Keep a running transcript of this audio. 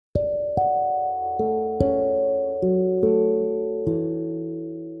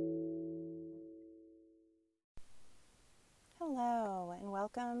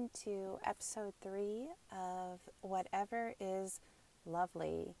to episode 3 of Whatever is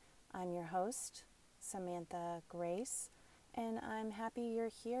Lovely. I'm your host, Samantha Grace, and I'm happy you're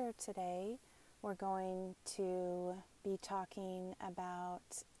here today. We're going to be talking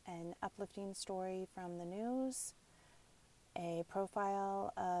about an uplifting story from the news, a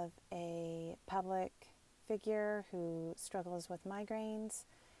profile of a public figure who struggles with migraines,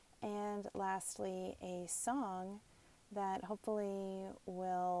 and lastly, a song that hopefully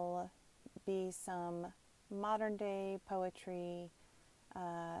will be some modern day poetry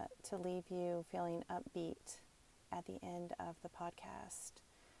to leave you feeling upbeat at the end of the podcast.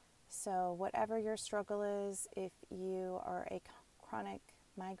 So whatever your struggle is, if you are a chronic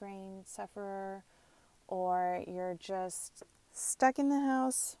migraine sufferer or you're just stuck in the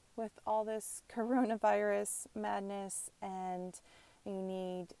house with all this coronavirus madness and you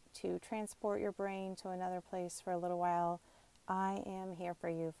need to transport your brain to another place for a little while, I am here for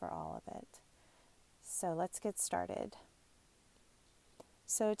you for all of it. So let's get started.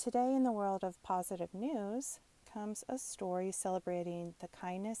 So today in the world of positive news comes a story celebrating the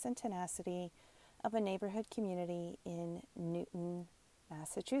kindness and tenacity of a neighborhood community in Newton,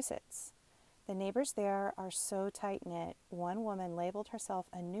 Massachusetts. The neighbors there are so tight-knit, one woman labeled herself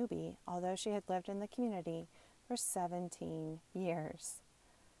a newbie, although she had lived in the community for 17 years.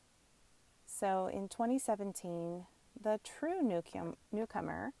 So in 2017, the true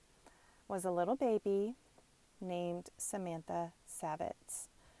newcomer was a little baby named Samantha Savitz.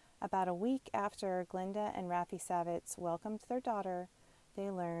 About a week after Glinda and Raffi Savitz welcomed their daughter, they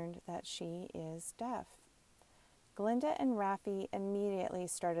learned that she is deaf. Glinda and Raffi immediately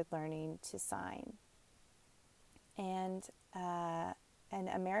started learning to sign. And an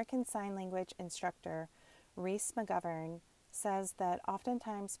American Sign Language instructor, Reese McGovern, says that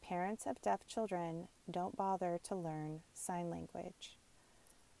oftentimes parents of deaf children don't bother to learn sign language,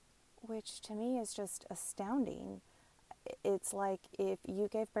 which to me is just astounding. It's like if you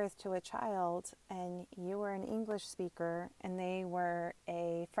gave birth to a child and you were an English speaker and they were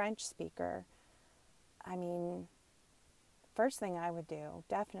a French speaker. I mean, first thing I would do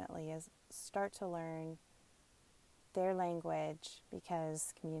definitely is start to learn their language,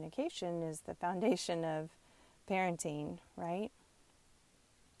 because communication is the foundation of parenting, right?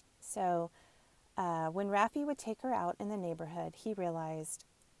 So when Raffi would take her out in the neighborhood, he realized,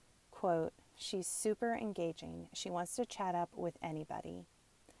 quote, "She's super engaging. She wants to chat up with anybody,"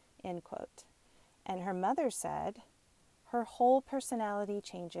 end quote. And her mother said, her whole personality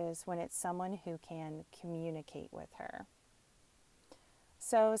changes when it's someone who can communicate with her.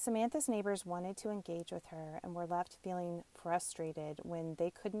 So Samantha's neighbors wanted to engage with her and were left feeling frustrated when they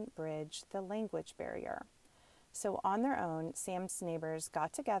couldn't bridge the language barrier. So on their own, Sam's neighbors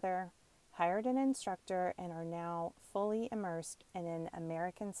got together, hired an instructor, and are now fully immersed in an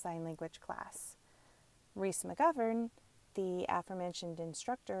American Sign Language class. Reese McGovern, the aforementioned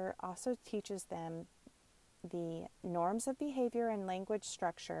instructor, also teaches them the norms of behavior and language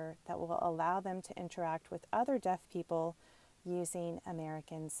structure that will allow them to interact with other deaf people using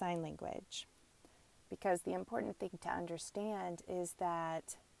American Sign Language. Because the important thing to understand is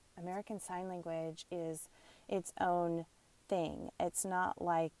that American Sign Language is its own thing. It's not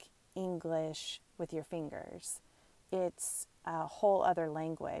like English with your fingers. It's a whole other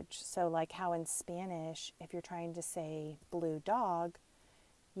language. So like how in Spanish, if you're trying to say blue dog,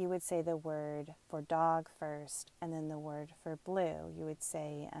 you would say the word for dog first and then the word for blue. You would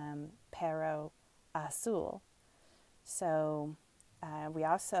say perro azul. So we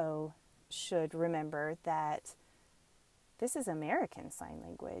also should remember that this is American Sign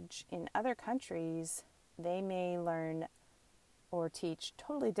Language. In other countries, they may learn or teach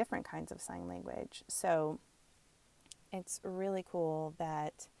totally different kinds of sign language. So it's really cool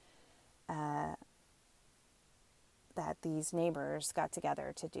that that these neighbors got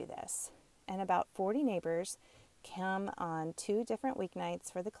together to do this. And about 40 neighbors come on 2 different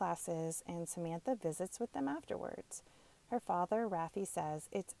weeknights for the classes, and Samantha visits with them afterwards. Her father, Raffi, says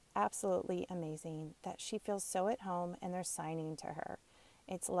it's absolutely amazing that she feels so at home and they're signing to her.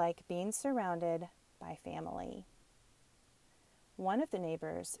 It's like being surrounded by family. One of the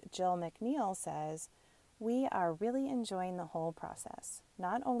neighbors, Jill McNeil, says, "We are really enjoying the whole process.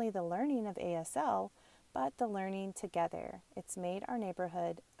 Not only the learning of ASL, but the learning together. It's made our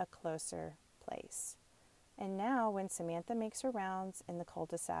neighborhood a closer place." And now when Samantha makes her rounds in the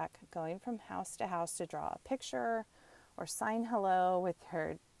cul-de-sac, going from house to house to draw a picture or sign hello with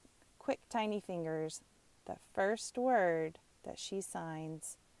her quick, tiny fingers, the first word that she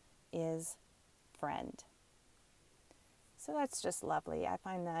signs is friend. So that's just lovely. I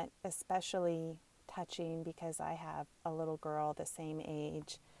find that especially touching because I have a little girl the same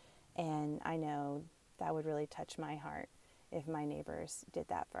age And I know that would really touch my heart if my neighbors did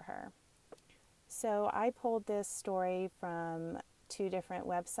that for her. So I pulled this story from 2 different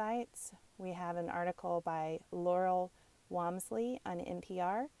websites. We have an article by Laurel Wamsley on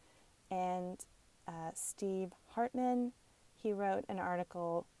NPR and Steve Hartman. He wrote an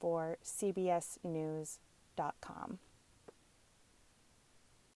article for CBSNews.com.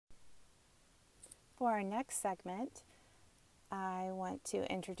 For our next segment, I want to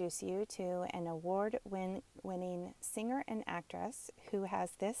introduce you to an award-winning singer and actress who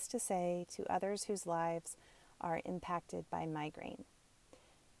has this to say to others whose lives are impacted by migraine.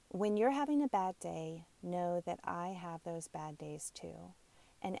 When you're having a bad day, know that I have those bad days too.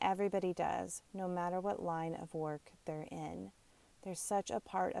 And everybody does, no matter what line of work they're in. There's such a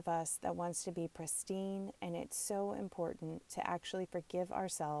part of us that wants to be pristine, and it's so important to actually forgive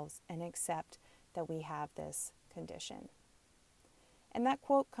ourselves and accept that we have this condition. And that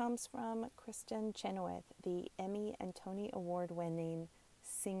quote comes from Kristin Chenoweth, the Emmy and Tony Award-winning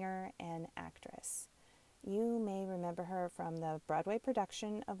singer and actress. You may remember her from the Broadway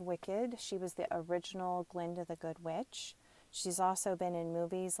production of Wicked. She was the original Glinda the Good Witch. She's also been in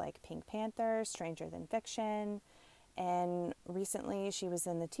movies like Pink Panther, Stranger Than Fiction, and recently she was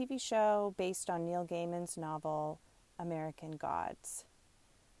in the TV show based on Neil Gaiman's novel, American Gods.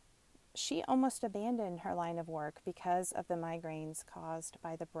 She almost abandoned her line of work because of the migraines caused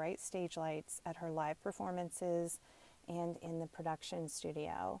by the bright stage lights at her live performances and in the production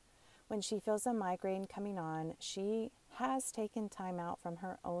studio. When she feels a migraine coming on, she has taken time out from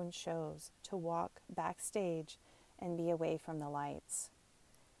her own shows to walk backstage and be away from the lights.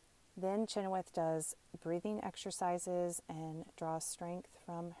 Then Chenoweth does breathing exercises and draws strength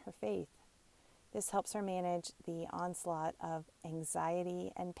from her faith. This helps her manage the onslaught of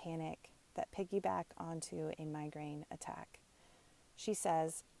anxiety and panic that piggyback onto a migraine attack. She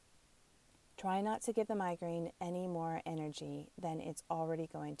says, "Try not to give the migraine any more energy than it's already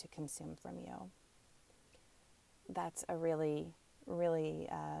going to consume from you." That's a really, really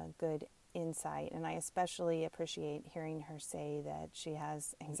good insight, and I especially appreciate hearing her say that she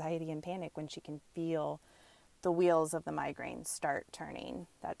has anxiety and panic when she can feel the wheels of the migraine start turning.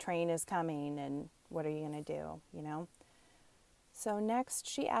 That train is coming, and what are you going to do, you know? So next,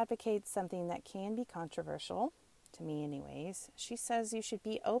 she advocates something that can be controversial, to me anyways. She says you should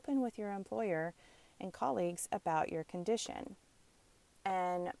be open with your employer and colleagues about your condition.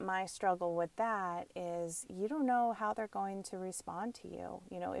 And my struggle with that is you don't know how they're going to respond to you.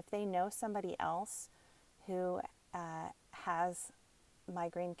 You know, if they know somebody else who has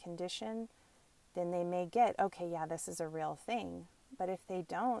migraine condition, then they may get, okay, yeah, this is a real thing. But if they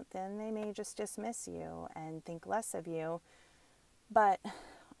don't, then they may just dismiss you and think less of you. But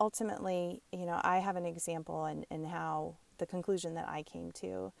ultimately, you know, I have an example in how the conclusion that I came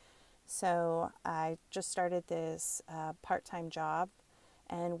to. So I just started this part-time job,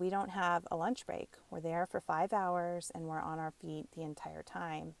 and we don't have a lunch break. We're there for 5 hours, and we're on our feet the entire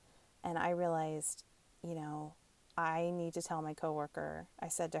time. And I realized, you know, I need to tell my coworker. I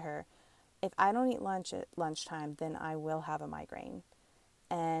said to her, if I don't eat lunch at lunchtime, then I will have a migraine.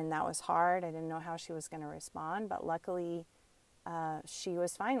 And that was hard. I didn't know how she was going to respond, but luckily she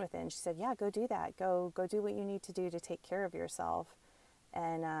was fine with it. And she said, yeah, go do that. Go do what you need to do to take care of yourself.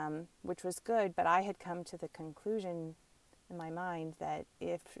 And which was good, but I had come to the conclusion in my mind that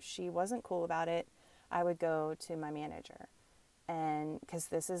if she wasn't cool about it, I would go to my manager. And because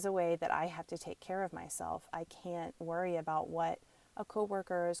this is a way that I have to take care of myself. I can't worry about what a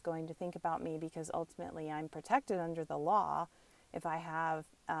coworker is going to think about me, because ultimately I'm protected under the law if I have,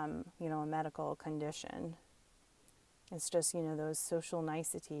 a medical condition. It's just, those social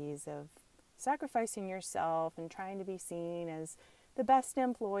niceties of sacrificing yourself and trying to be seen as the best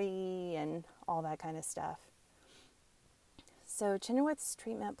employee and all that kind of stuff. So Chenoweth's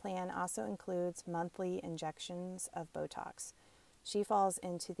treatment plan also includes monthly injections of Botox. She falls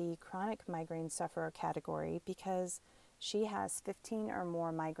into the chronic migraine sufferer category because she has 15 or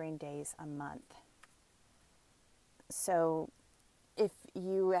more migraine days a month. So if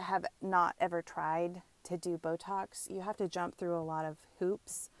you have not ever tried to do Botox, you have to jump through a lot of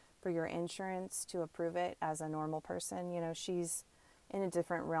hoops for your insurance to approve it as a normal person. She's in a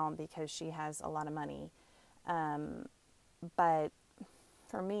different realm because she has a lot of money. But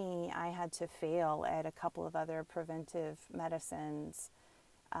for me, I had to fail at a couple of other preventive medicines,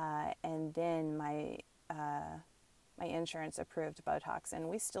 and then my insurance approved Botox, and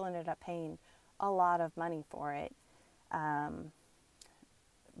we still ended up paying a lot of money for it.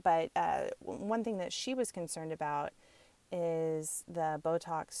 But one thing that she was concerned about is the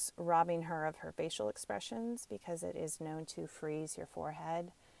Botox robbing her of her facial expressions, because it is known to freeze your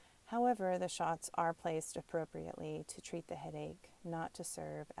forehead. However, the shots are placed appropriately to treat the headache, not to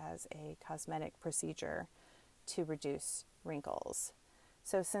serve as a cosmetic procedure to reduce wrinkles.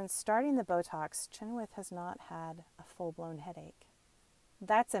 So since starting the Botox, Chenoweth has not had a full-blown headache.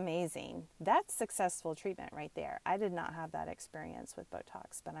 That's amazing. That's successful treatment right there. I did not have that experience with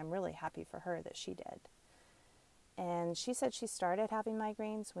Botox, but I'm really happy for her that she did. And she said she started having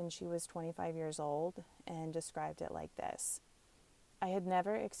migraines when she was 25 years old and described it like this. I had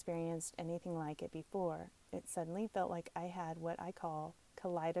never experienced anything like it before. It suddenly felt like I had what I call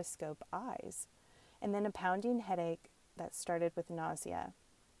kaleidoscope eyes, and then a pounding headache that started with nausea.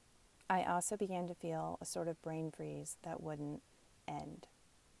 I also began to feel a sort of brain freeze that wouldn't end.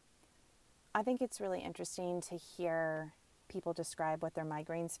 I think it's really interesting to hear people describe what their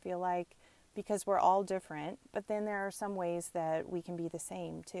migraines feel like, because we're all different, but then there are some ways that we can be the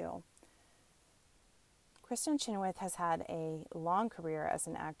same too. Kristin Chenoweth has had a long career as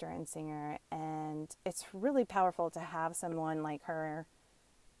an actor and singer, and it's really powerful to have someone like her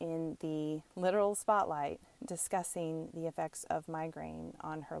in the literal spotlight discussing the effects of migraine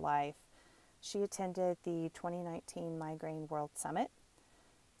on her life. She attended the 2019 Migraine World Summit,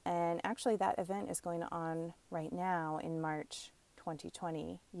 and actually that event is going on right now in March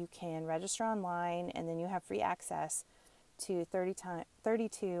 2020. You can register online, and then you have free access to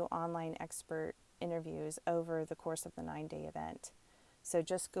 32 online expert interviews over the course of the 9-day event. So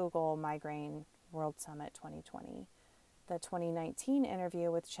just Google Migraine World Summit 2020. The 2019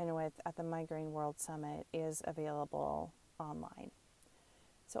 interview with Chenoweth at the Migraine World Summit is available online.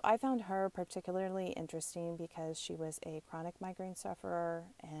 So I found her particularly interesting because she was a chronic migraine sufferer,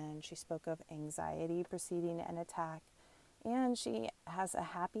 and she spoke of anxiety preceding an attack, and she has a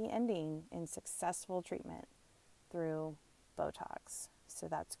happy ending in successful treatment through Botox. So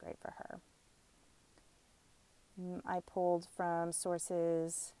that's great for her. I pulled from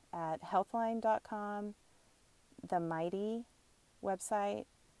sources at healthline.com, the Mighty website,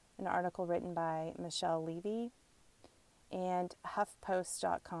 an article written by Michelle Levy, and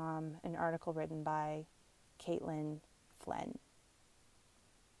HuffPost.com, an article written by Caitlin Flynn.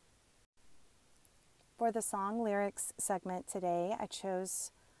 For the song lyrics segment today, I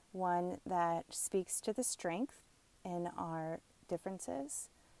chose one that speaks to the strength in our differences.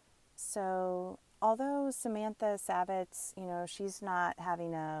 So although Samantha Savitz, she's not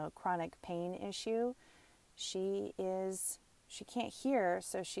having a chronic pain issue, she can't hear,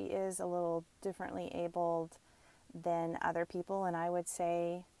 so she is a little differently abled than other people. And I would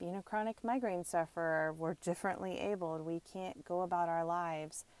say, being a chronic migraine sufferer, we're differently abled. We can't go about our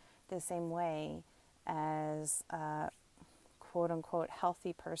lives the same way as a quote-unquote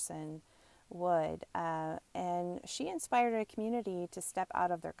healthy person would. And she inspired a community to step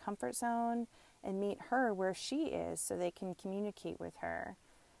out of their comfort zone and meet her where she is so they can communicate with her.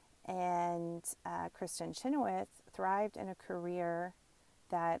 And Kristin Chenoweth thrived in a career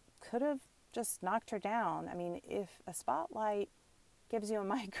that could have just knocked her down. I mean, if a spotlight gives you a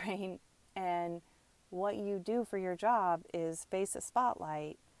migraine and what you do for your job is face a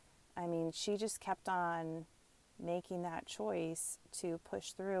spotlight, I mean, she just kept on making that choice to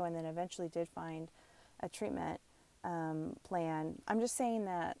push through, and then eventually did find a treatment plan. I'm just saying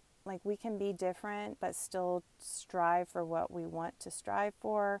that, like, we can be different but still strive for what we want to strive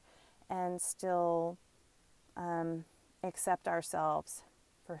for, and still accept ourselves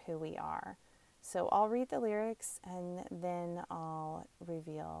for who we are. So I'll read the lyrics and then I'll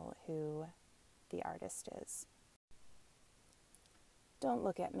reveal who the artist is. Don't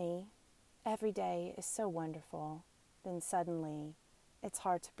look at me. Every day is so wonderful. Then suddenly, it's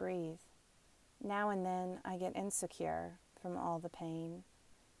hard to breathe. Now and then I get insecure from all the pain.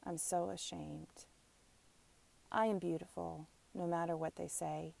 I'm so ashamed. I am beautiful, no matter what they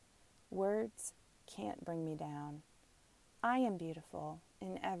say. Words can't bring me down. I am beautiful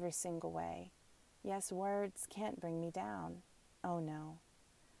in every single way. Yes, words can't bring me down. Oh no.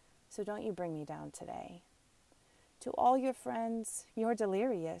 So don't you bring me down today. To all your friends, you're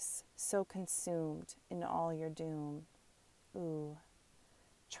delirious, so consumed in all your doom. Ooh,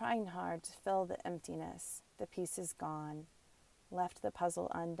 trying hard to fill the emptiness, the pieces gone, left the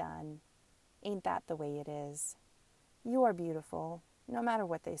puzzle undone. Ain't that the way it is? You are beautiful, no matter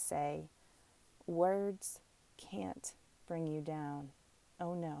what they say. Words can't bring you down.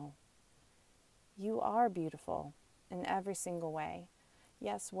 Oh no. You are beautiful in every single way.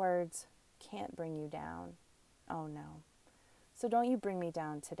 Yes, words can't bring you down. Oh no. So don't you bring me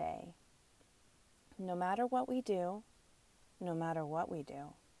down today. No matter what we do, no matter what we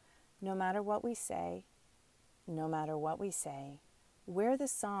do, no matter what we say, no matter what we say, we're the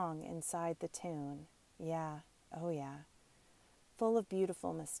song inside the tune. Yeah, oh yeah. full of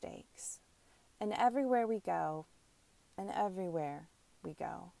beautiful mistakes. And everywhere we go, the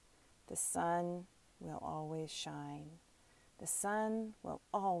sun will always shine. The sun will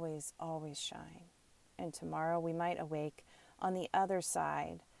always, always shine. And tomorrow we might awake on the other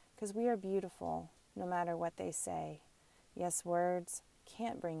side, because we are beautiful no matter what they say. Yes, words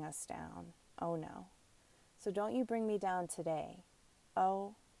can't bring us down. Oh no. So don't you bring me down today.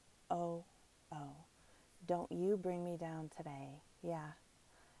 Oh, oh, oh. Don't you bring me down today. Yeah.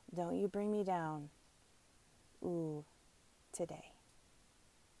 Don't you bring me down. Ooh, today.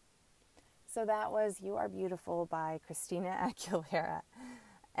 So that was You Are Beautiful by Christina Aguilera.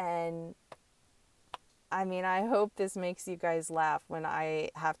 And I mean, I hope this makes you guys laugh when I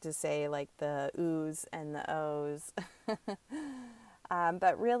have to say like the oohs and the ohs.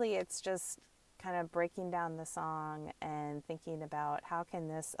 But really it's just kind of breaking down the song and thinking about how can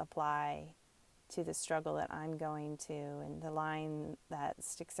this apply to the struggle that I'm going to. And the line that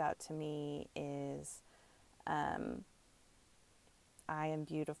sticks out to me is, I am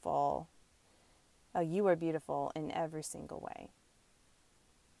beautiful. Oh, you are beautiful in every single way.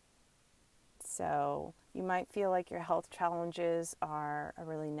 So you might feel like your health challenges are a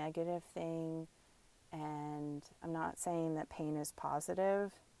really negative thing. And I'm not saying that pain is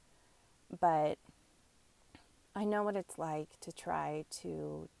positive, but I know what it's like to try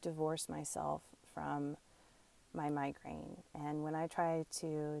to divorce myself from my migraine. And when I try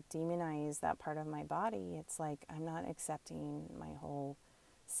to demonize that part of my body, it's like I'm not accepting my whole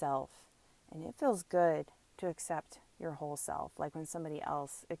self. And it feels good to accept your whole self, like when somebody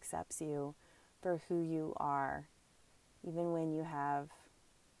else accepts you for who you are, even when you have,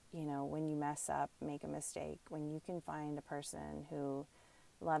 when you mess up, make a mistake, when you can find a person who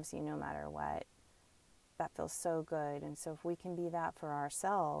loves you no matter what, that feels so good. And so if we can be that for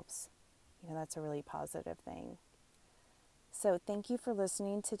ourselves, that's a really positive thing. So thank you for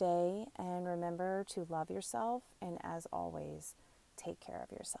listening today, and remember to love yourself, and as always, take care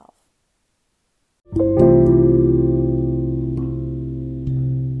of yourself.